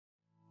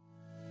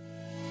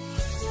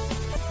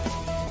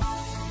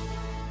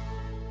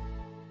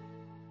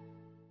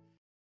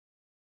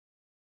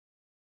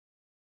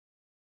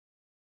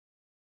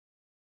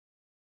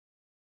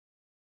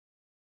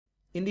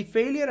In the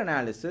failure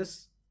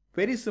analysis,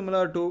 very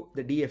similar to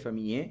the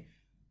DFMEA,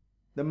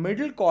 the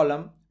middle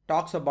column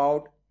talks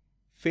about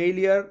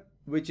failure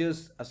which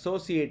is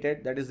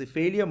associated, that is the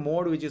failure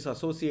mode which is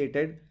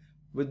associated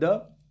with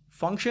the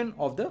function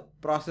of the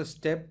process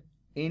step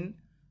in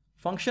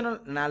functional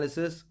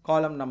analysis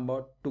column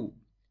number 2.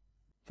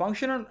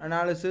 Functional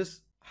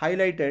analysis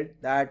highlighted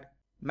that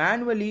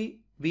manually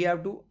we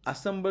have to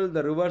assemble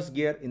the reverse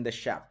gear in the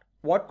shaft.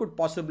 What could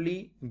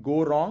possibly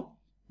go wrong?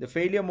 The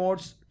failure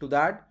modes to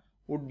that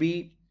would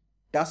be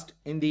dust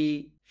in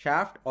the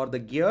shaft or the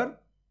gear.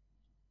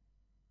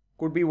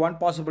 Could be one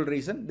possible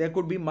reason. There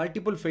could be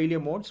multiple failure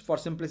modes. For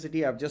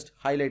simplicity, I've just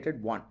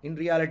highlighted one. In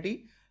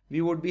reality,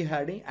 we would be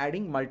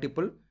adding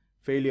multiple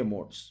failure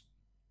modes.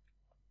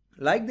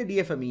 Like the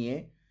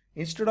DFMEA,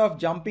 instead of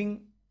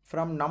jumping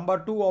from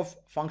number 2 of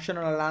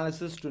functional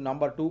analysis to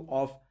number 2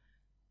 of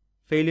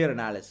failure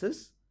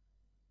analysis,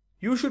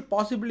 you should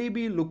possibly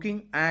be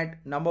looking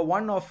at number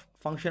 1 of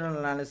functional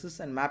analysis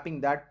and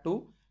mapping that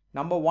to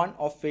number 1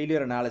 of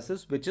failure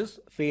analysis, which is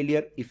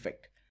failure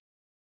effect.